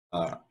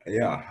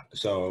Yeah,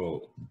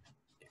 so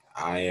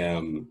I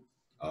am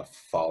a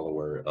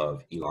follower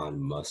of Elon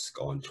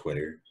Musk on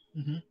Twitter.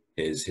 Hmm.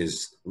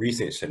 His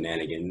recent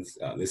shenanigans.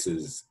 This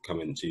is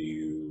coming to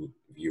you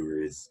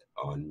viewers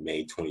on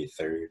May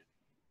 23rd.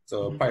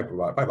 So Hmm.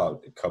 probably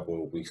about a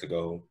couple of weeks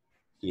ago,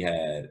 he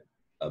had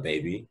a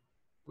baby, Hmm.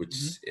 which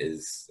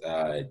is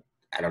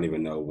I don't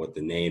even know what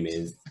the name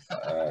is.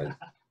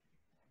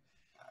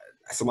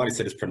 Somebody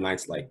said it's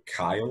pronounced like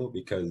Kyle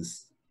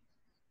because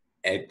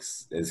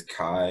X is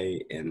Kai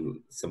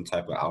in some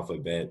type of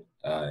alphabet.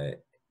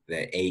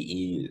 The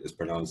AE is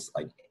pronounced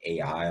like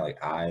AI,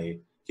 like I.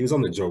 He was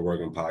on the Joe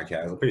Rogan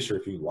podcast. I'm pretty sure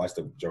if you watch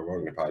the Joe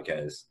Rogan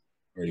podcast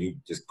or you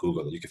just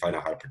Google it, you can find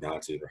out how to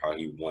pronounce it or how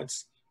he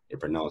wants it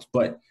pronounced.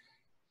 But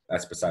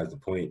that's besides the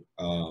point.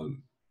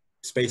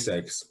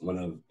 SpaceX, one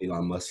of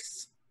Elon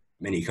Musk's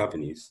many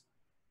companies,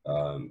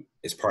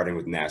 is partnering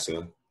with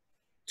NASA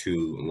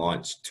to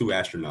launch two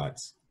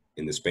astronauts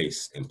into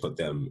space and put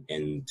them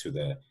into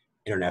the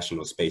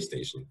International Space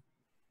Station.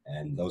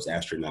 And those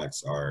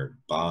astronauts are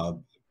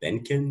Bob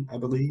Behnken, I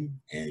believe,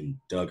 and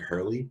Doug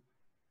Hurley.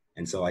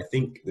 And so I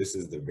think this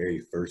is the very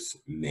first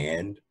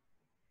manned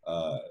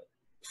uh,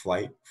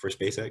 flight for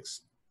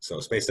SpaceX. So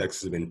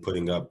SpaceX has been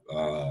putting up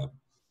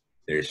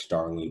their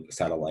Starlink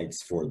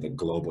satellites for the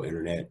global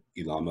internet.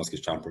 Elon Musk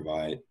is trying to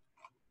provide.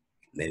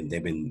 They've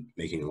been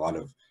making a lot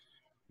of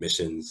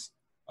missions.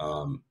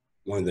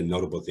 One of the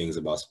notable things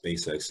about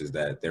SpaceX is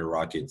that their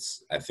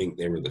rockets, I think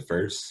they were the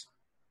first.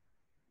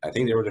 I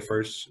think they were the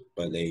first,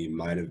 but they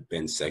might have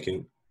been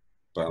second.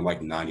 But I'm like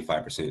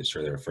 95%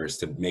 sure they were first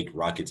to make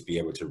rockets be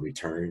able to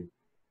return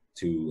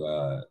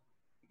to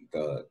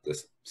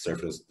the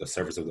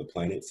surface of the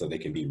planet so they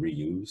can be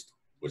reused,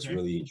 which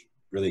Okay.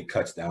 really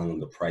cuts down on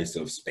the price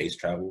of space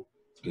travel.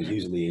 Because Okay.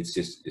 usually it's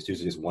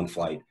usually just one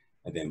flight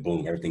and then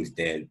boom, everything's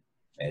dead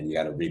and you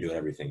got to redo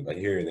everything. But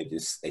here they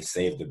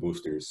save the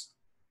boosters,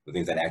 the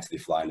things that actually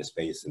fly into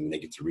space, and they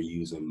get to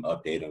reuse them,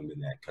 update them,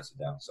 and that cuts it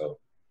down. So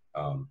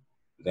um,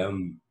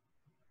 them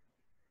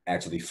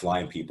actually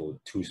flying people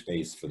to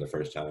space for the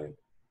first time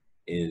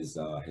is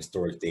a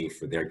historic thing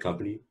for their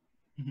company,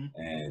 Hmm.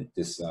 and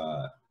this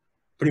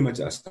pretty much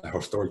a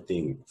historic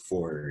thing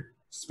for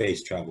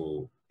space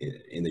travel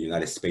in the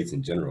United States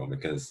in general,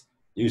 because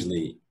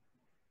usually,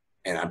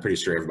 and I'm pretty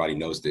sure everybody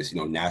knows this,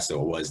 NASA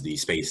was the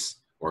space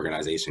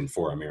organization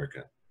for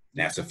America.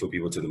 Yeah. NASA flew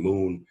people to the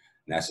moon,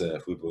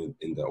 NASA flew people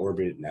in the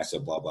orbit,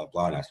 NASA blah, blah,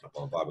 blah, NASA blah,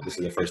 blah, blah. But this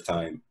is the first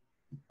time.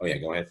 Oh, yeah,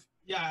 go ahead.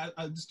 Yeah.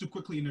 Just to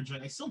quickly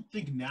interject, I still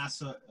think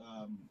NASA,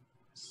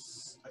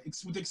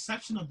 with the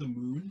exception of the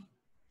moon,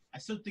 I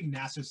still think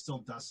NASA still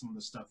does some of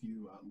the stuff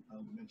you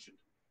mentioned.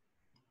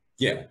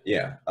 Yeah,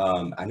 yeah.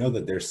 I know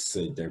that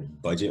their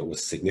budget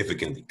was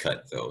significantly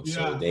cut though,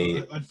 so Yeah.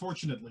 they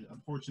Unfortunately,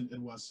 it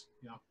was.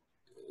 Yeah.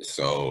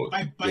 so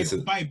this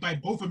is By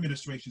both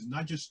administrations,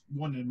 not just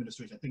one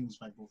administration. I think it was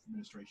by both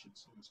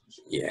administrations. It was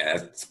just, yeah,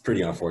 it's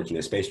pretty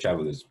unfortunate. Space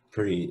travel is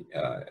pretty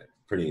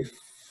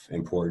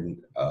important.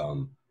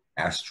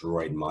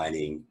 Asteroid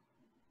mining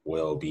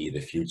will be the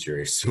future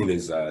as soon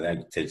as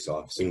that takes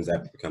off. As soon as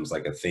that becomes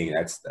like a thing,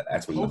 that's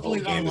when the whole hopefully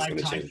in our game is going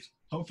to lifetime. change.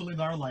 Hopefully in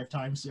our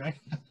lifetimes, right?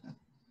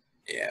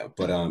 Yeah,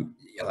 but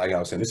like I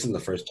was saying, this is the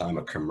first time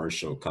a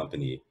commercial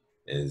company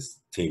is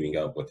teaming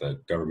up with a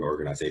government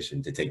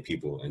organization to take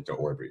people into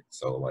orbit.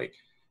 So like,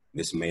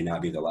 this may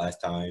not be the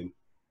last time.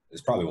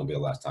 This probably won't be the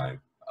last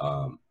time.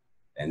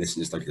 And this is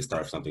just like the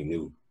start of something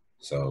new.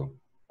 So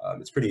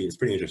it's pretty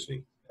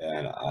interesting,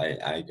 and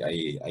I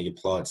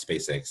applaud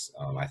SpaceX.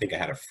 I think I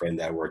had a friend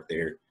that worked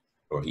there,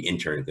 or he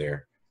interned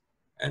there,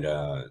 and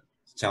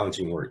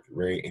challenging work,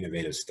 very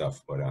innovative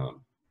stuff, but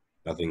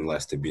nothing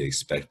less to be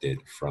expected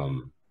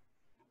from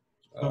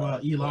From uh,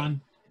 the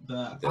Elon,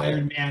 the the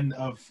Iron Man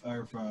of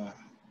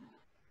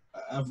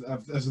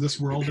this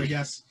world, I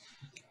guess.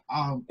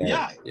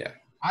 Yeah, yeah.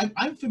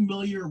 I'm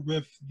familiar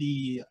with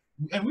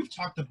and we've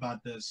talked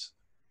about this,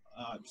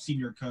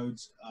 senior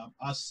codes,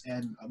 us,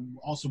 and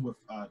also with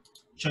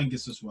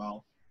Chungus as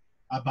well,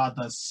 about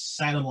the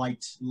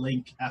satellite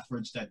link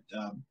efforts that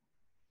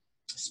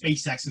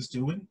SpaceX is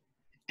doing.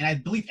 And I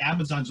believe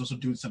Amazon's also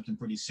doing something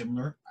pretty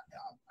similar.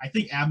 I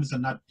think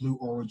Amazon, not Blue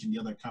Origin, the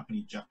other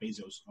company Jeff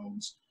Bezos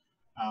owns,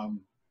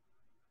 um,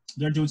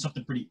 they're doing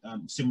something pretty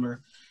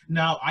similar.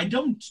 Now, I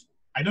don't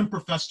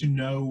profess to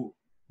know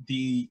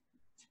the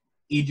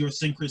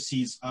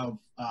idiosyncrasies of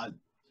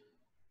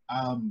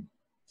um,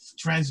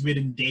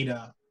 transmitting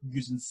data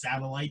using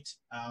satellite.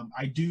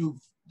 I do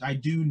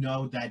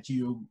know that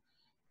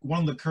one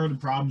of the current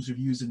problems of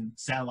using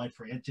satellite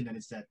for internet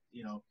is that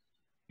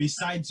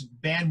besides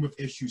bandwidth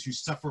issues, you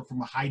suffer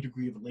from a high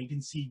degree of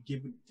latency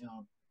given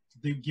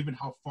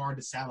how far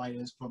the satellite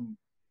is from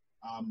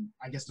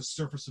I guess the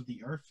surface of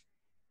the Earth.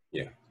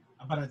 Yeah.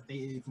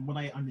 From what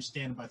I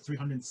understand, about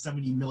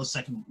 370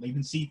 millisecond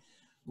latency,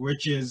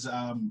 which is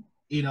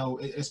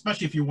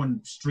especially if you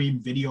want to stream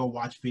video,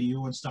 watch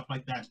video, and stuff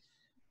like that.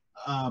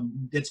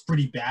 It's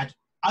pretty bad.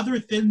 Other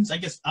things, I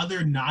guess,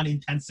 other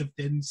non-intensive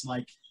things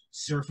like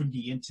surfing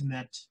the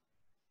internet,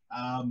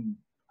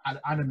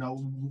 I don't know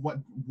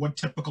what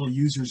typical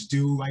users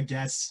do. I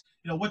guess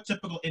what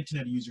typical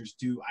internet users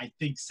do. I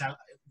think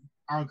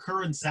our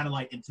current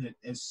satellite internet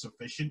is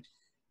sufficient.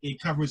 It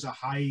covers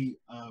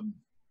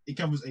it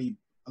covers a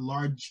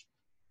large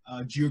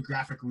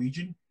geographic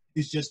region.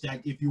 It's just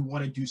that if you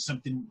want to do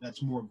something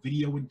that's more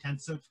video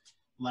intensive,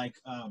 like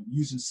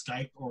using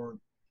Skype or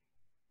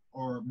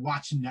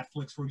watching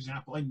Netflix, for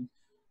example, and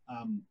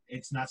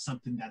it's not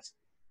something that's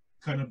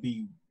gonna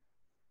be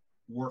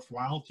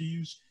worthwhile to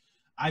use.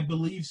 I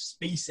believe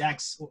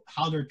SpaceX,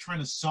 how they're trying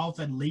to solve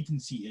that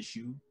latency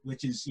issue,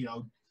 which is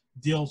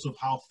deals with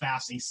how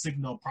fast a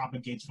signal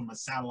propagates from a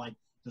satellite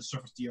to the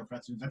surface of the Earth.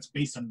 That's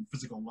based on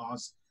physical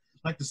laws,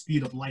 like the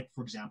speed of light,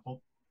 for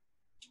example.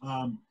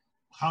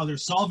 How they're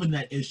solving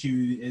that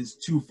issue is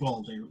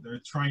twofold.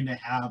 They're trying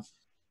to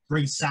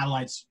bring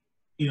satellites.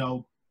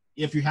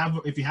 If you have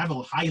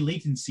a high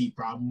latency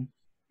problem,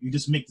 you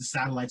just make the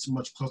satellites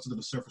much closer to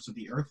the surface of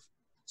the Earth,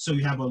 so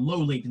you have a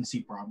low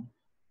latency problem.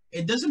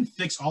 It doesn't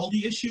fix all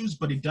the issues,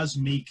 but it does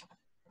make.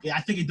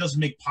 I think it does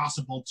make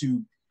possible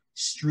to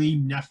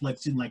stream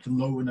Netflix in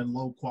a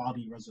low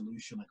quality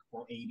resolution, like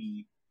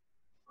 480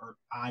 or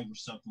or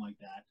something like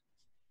that.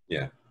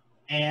 Yeah.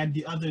 And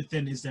the other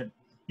thing is that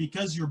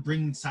because you're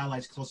bringing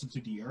satellites closer to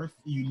the Earth,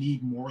 you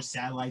need more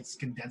satellites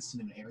condensed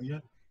in an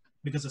area,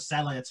 because a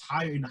satellite that's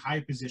higher in a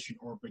higher position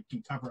orbit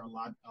can cover a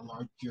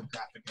large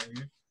geographic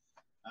area,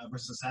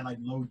 versus a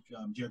satellite low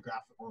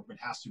geographic orbit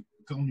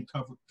only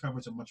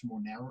covers a much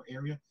more narrow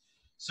area.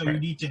 So Right.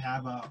 you need to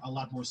have a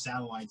lot more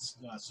satellites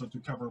so to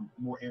cover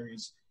more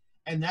areas,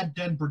 and that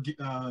then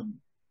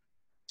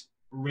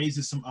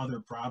raises some other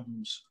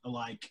problems.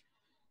 Like,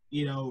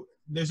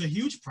 there's a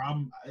huge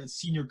problem.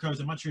 Senior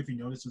codes, I'm not sure if you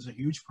noticed, there's a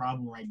huge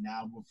problem right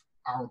now with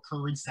our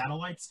current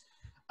satellites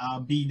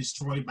being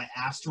destroyed by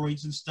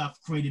asteroids and stuff,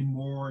 creating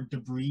more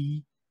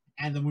debris.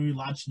 And then when we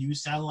launch new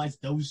satellites,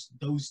 those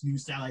new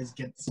satellites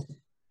gets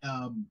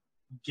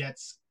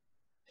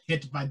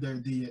hit by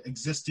the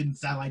existing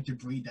satellite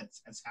debris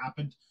that's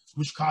happened,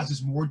 which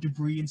causes more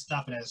debris and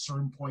stuff. And at a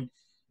certain point,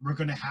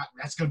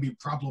 that's gonna be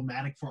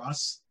problematic for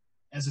us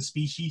as a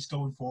species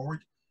going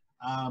forward.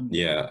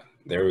 Yeah,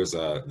 there's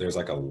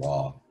like a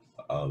law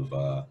of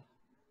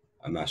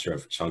I'm not sure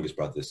if Chungus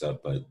brought this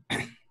up, but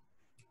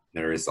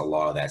there is a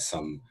law that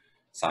some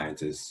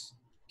scientists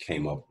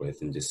came up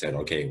with and just said,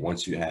 okay,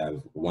 once you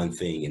have one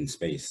thing in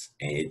space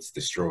and it's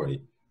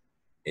destroyed,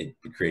 it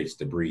creates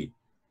debris.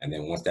 And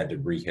then once that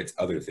debris hits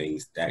other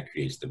things, that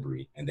creates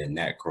debris. And then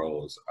that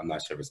grows, I'm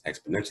not sure if it's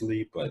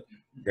exponentially, but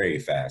very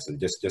fast. And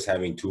just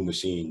having two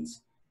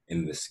machines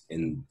in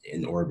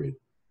orbit,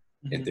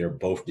 if they're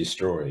both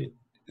destroyed,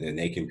 then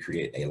they can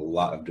create a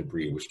lot of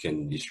debris, which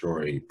can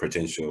destroy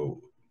potentially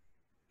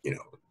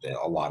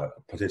a lot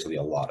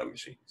of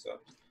machines. So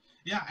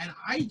yeah, and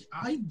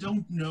I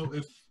don't know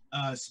if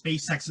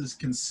SpaceX is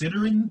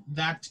considering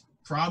that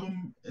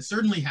problem.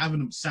 Certainly,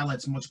 having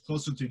satellites much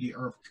closer to the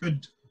Earth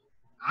could,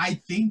 I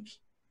think,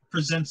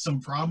 present some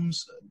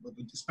problems,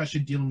 especially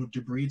dealing with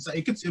debris.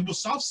 It will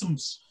solve some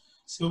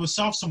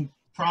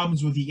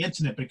problems with the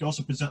internet, but it could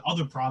also present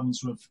other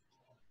problems with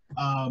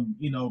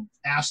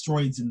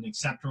asteroids and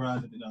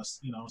etc.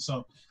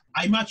 So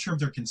I'm not sure if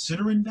they're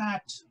considering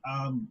that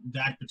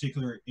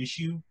particular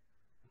issue.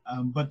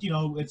 But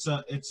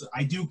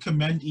I do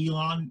commend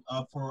Elon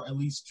for at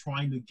least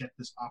trying to get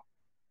this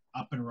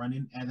up and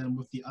running, and then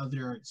with the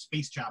other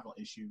space travel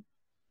issue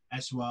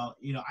as well.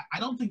 I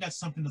don't think that's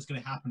something that's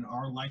going to happen in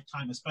our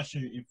lifetime,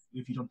 especially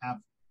if you don't have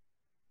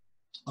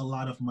a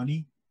lot of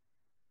money.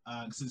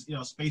 Because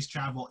space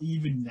travel,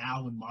 even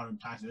now in modern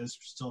times, is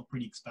still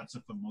pretty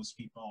expensive for most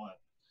people,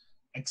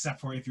 except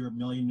for if you're a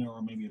millionaire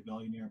or maybe a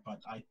billionaire.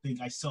 But I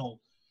think I still,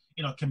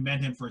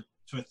 commend him for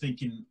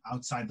thinking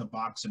outside the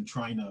box and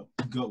trying to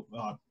go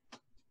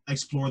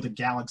explore the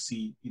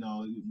galaxy.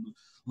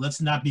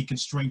 Let's not be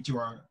constrained to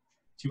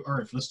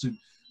Earth.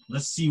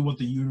 Let's see what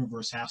the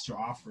universe has to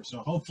offer. So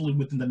hopefully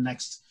within the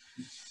next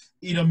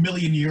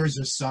million years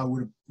or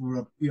so,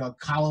 we'll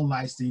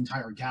colonize the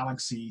entire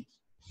galaxy,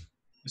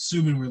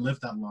 assuming we live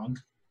that long.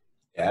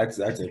 Yeah,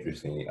 that's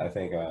interesting. I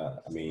think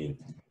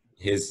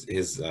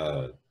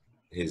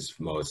his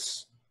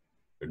most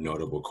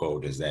notable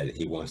quote is that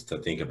he wants to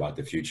think about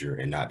the future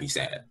and not be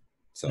sad.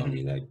 So I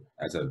mean,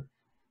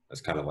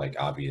 that's kind of like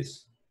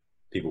obvious.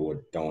 People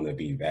don't want to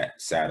be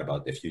that sad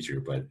about the future,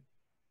 but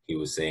he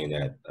was saying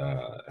that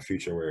a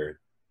future where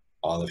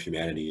all of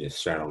humanity is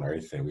stranded on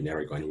Earth and we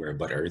never go anywhere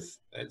but Earth,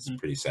 that's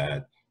pretty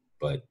sad.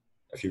 But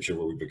a future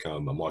where we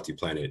become a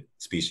multi-planet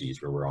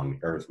species, where we're on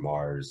Earth,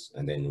 Mars,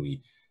 and then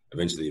we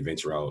eventually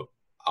venture out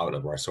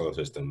of our solar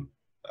system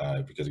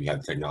because we have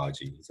the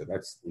technology. He said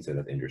that's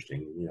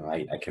interesting.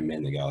 I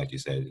commend the guy, like you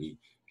said. He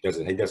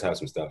does have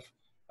some stuff.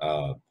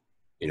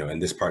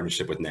 And this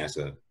partnership with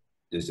NASA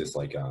is just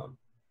like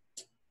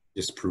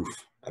just proof.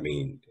 I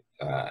mean,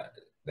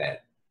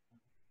 that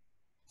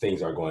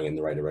things are going in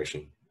the right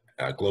direction.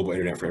 Global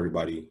internet for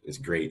everybody is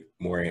great.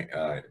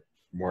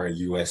 More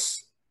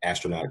U.S.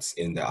 astronauts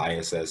in the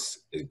ISS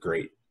is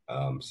great.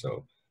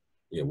 So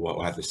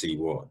we'll have to see.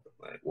 We'll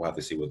Like, we'll have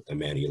to see what the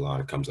man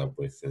Elon comes up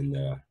with in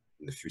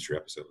the future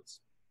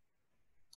episodes.